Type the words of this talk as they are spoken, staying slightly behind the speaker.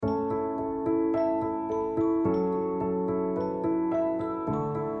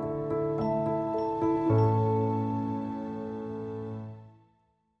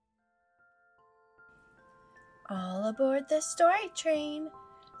Board the story train.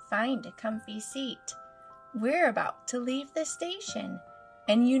 Find a comfy seat. We're about to leave the station,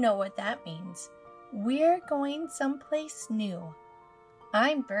 and you know what that means. We're going someplace new.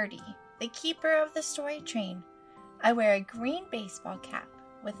 I'm Birdie, the keeper of the story train. I wear a green baseball cap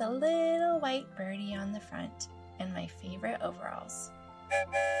with a little white birdie on the front and my favorite overalls.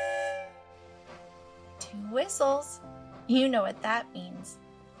 2 whistles. You know what that means.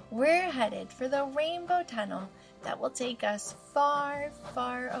 We're headed for the rainbow tunnel that will take us far,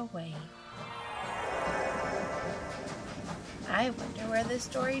 far away. I wonder where the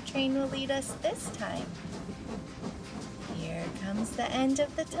story train will lead us this time. Here comes the end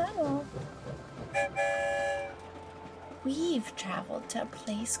of the tunnel. We've traveled to a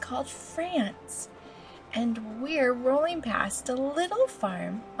place called France, and we're rolling past a little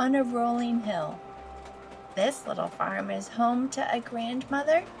farm on a rolling hill. This little farm is home to a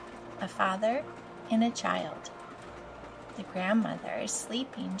grandmother, a father, and a child. The grandmother is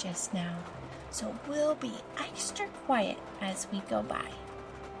sleeping just now, so we'll be extra quiet as we go by.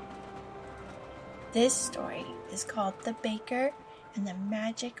 This story is called The Baker and the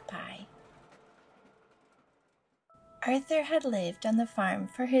Magic Pie. Arthur had lived on the farm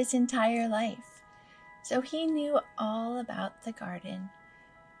for his entire life, so he knew all about the garden.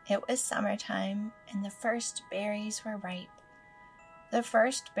 It was summertime, and the first berries were ripe. The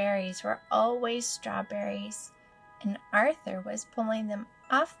first berries were always strawberries, and Arthur was pulling them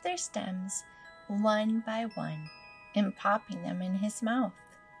off their stems one by one and popping them in his mouth.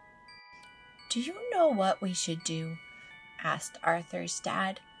 "Do you know what we should do?" asked Arthur's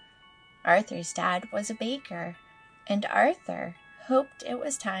dad. Arthur's dad was a baker, and Arthur hoped it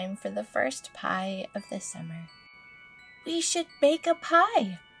was time for the first pie of the summer. "We should bake a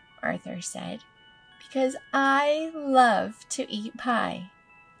pie," Arthur said, "because I love to eat pie."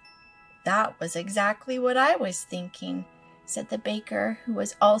 "That was exactly what I was thinking," said the baker, who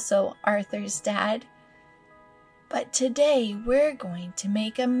was also Arthur's dad. "But today we're going to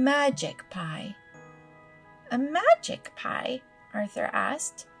make a magic pie." "A magic pie?" Arthur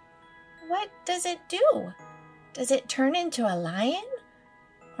asked. "What does it do? Does it turn into a lion?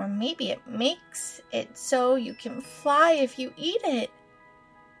 Or maybe it makes it so you can fly if you eat it?"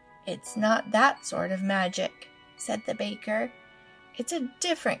 "It's not that sort of magic," said the baker. "It's a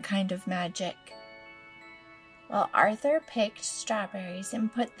different kind of magic." While Arthur picked strawberries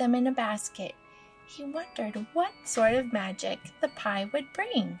and put them in a basket, he wondered what sort of magic the pie would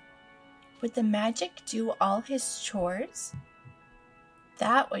bring. Would the magic do all his chores?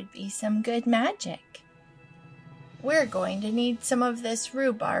 That would be some good magic. "We're going to need some of this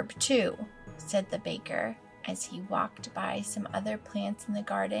rhubarb too," said the baker as he walked by some other plants in the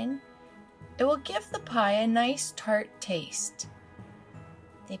garden. "It will give the pie a nice tart taste."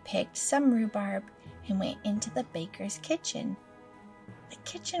 They picked some rhubarb and went into the baker's kitchen. The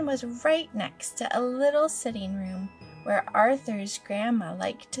kitchen was right next to a little sitting room where Arthur's grandma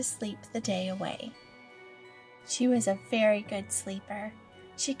liked to sleep the day away. She was a very good sleeper.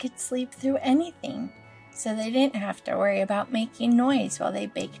 She could sleep through anything, so they didn't have to worry about making noise while they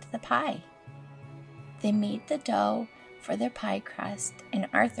baked the pie. They made the dough for their pie crust, and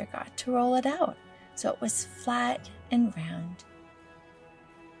Arthur got to roll it out, so it was flat and round.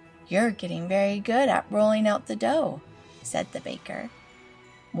 "You're getting very good at rolling out the dough," said the baker.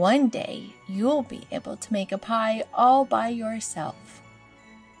 "One day you'll be able to make a pie all by yourself."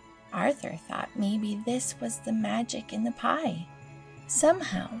 Arthur thought maybe this was the magic in the pie.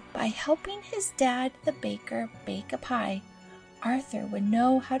 Somehow, by helping his dad, the baker, bake a pie, Arthur would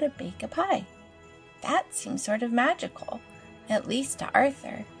know how to bake a pie. That seemed sort of magical, at least to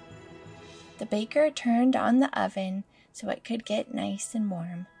Arthur. The baker turned on the oven so it could get nice and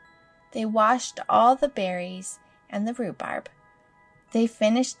warm. They washed all the berries and the rhubarb. They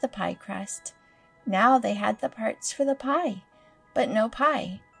finished the pie crust. Now they had the parts for the pie, but no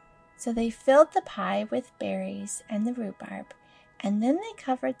pie. So they filled the pie with berries and the rhubarb, and then they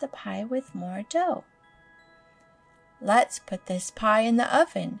covered the pie with more dough. "Let's put this pie in the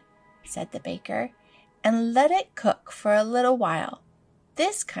oven," said the baker, "and let it cook for a little while.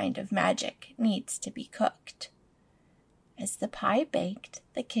 This kind of magic needs to be cooked." As the pie baked,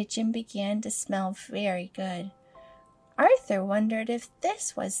 the kitchen began to smell very good. Arthur wondered if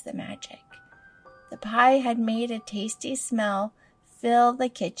this was the magic. The pie had made a tasty smell fill the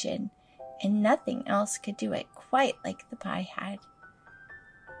kitchen, and nothing else could do it quite like the pie had.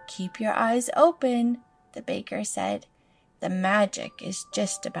 "Keep your eyes open," the baker said. "The magic is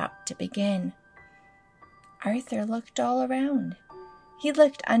just about to begin." Arthur looked all around. He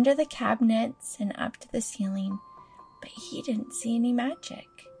looked under the cabinets and up to the ceiling, but he didn't see any magic.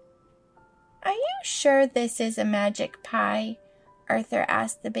 "Are you sure this is a magic pie?" Arthur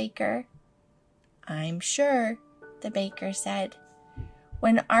asked the baker. "I'm sure," the baker said.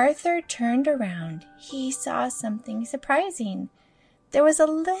 When Arthur turned around, he saw something surprising. There was a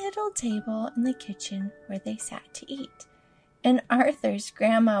little table in the kitchen where they sat to eat, and Arthur's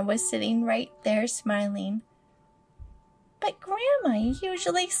grandma was sitting right there smiling. "But Grandma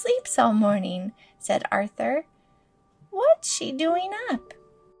usually sleeps all morning," said Arthur. "What's she doing up?"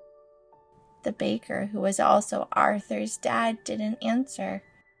 The baker, who was also Arthur's dad, didn't answer.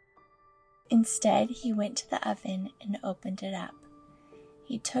 Instead, he went to the oven and opened it up.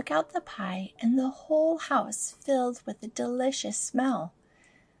 He took out the pie, and the whole house filled with a delicious smell.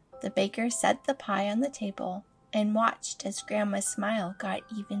 The baker set the pie on the table and watched as Grandma's smile got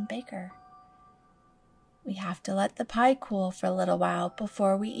even bigger. "We have to let the pie cool for a little while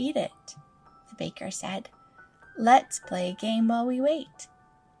before we eat it," the baker said. "Let's play a game while we wait."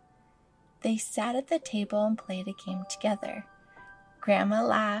 They sat at the table and played a game together. Grandma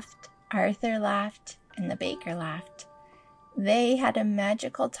laughed, Arthur laughed, and the baker laughed. They had a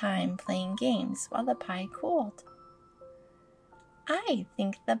magical time playing games while the pie cooled. "I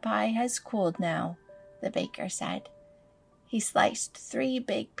think the pie has cooled now," the baker said. He sliced 3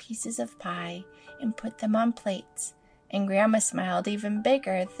 big pieces of pie and put them on plates, and Grandma smiled even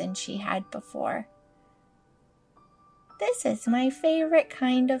bigger than she had before. "This is my favorite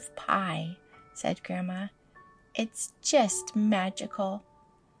kind of pie," said Grandma. "It's just magical."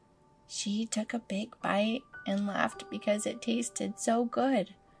 She took a big bite and laughed because it tasted so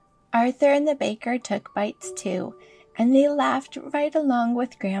good. Arthur and the baker took bites too, and they laughed right along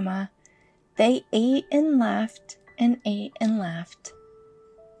with Grandma. They ate and laughed and ate and laughed.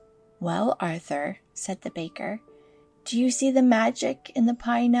 "Well, Arthur," said the baker, "do you see the magic in the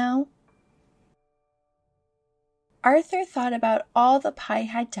pie now?" Arthur thought about all the pie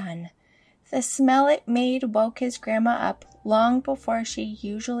had done. The smell it made woke his grandma up long before she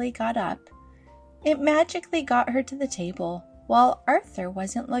usually got up. It magically got her to the table while Arthur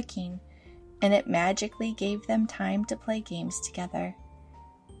wasn't looking, and it magically gave them time to play games together.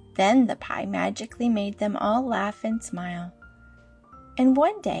 Then the pie magically made them all laugh and smile. And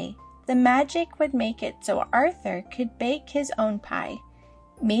one day, the magic would make it so Arthur could bake his own pie,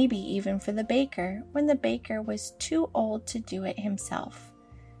 maybe even for the baker when the baker was too old to do it himself.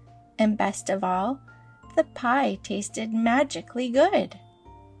 And best of all, the pie tasted magically good.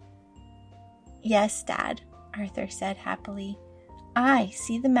 "Yes, Dad," Arthur said happily. "I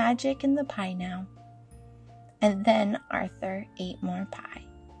see the magic in the pie now." And then Arthur ate more pie.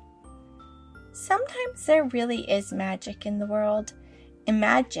 Sometimes there really is magic in the world, and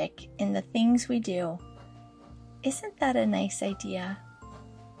magic in the things we do. Isn't that a nice idea?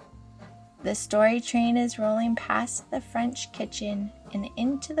 The story train is rolling past the French kitchen and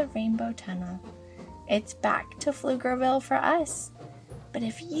into the Rainbow Tunnel. It's back to Pflugerville for us. But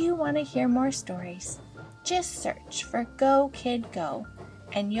if you want to hear more stories, just search for Go Kid Go,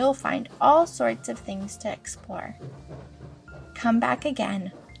 and you'll find all sorts of things to explore. Come back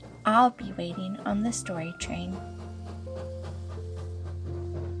again. I'll be waiting on the story train.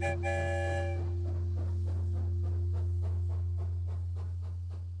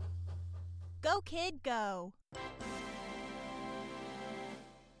 Go Kid Go!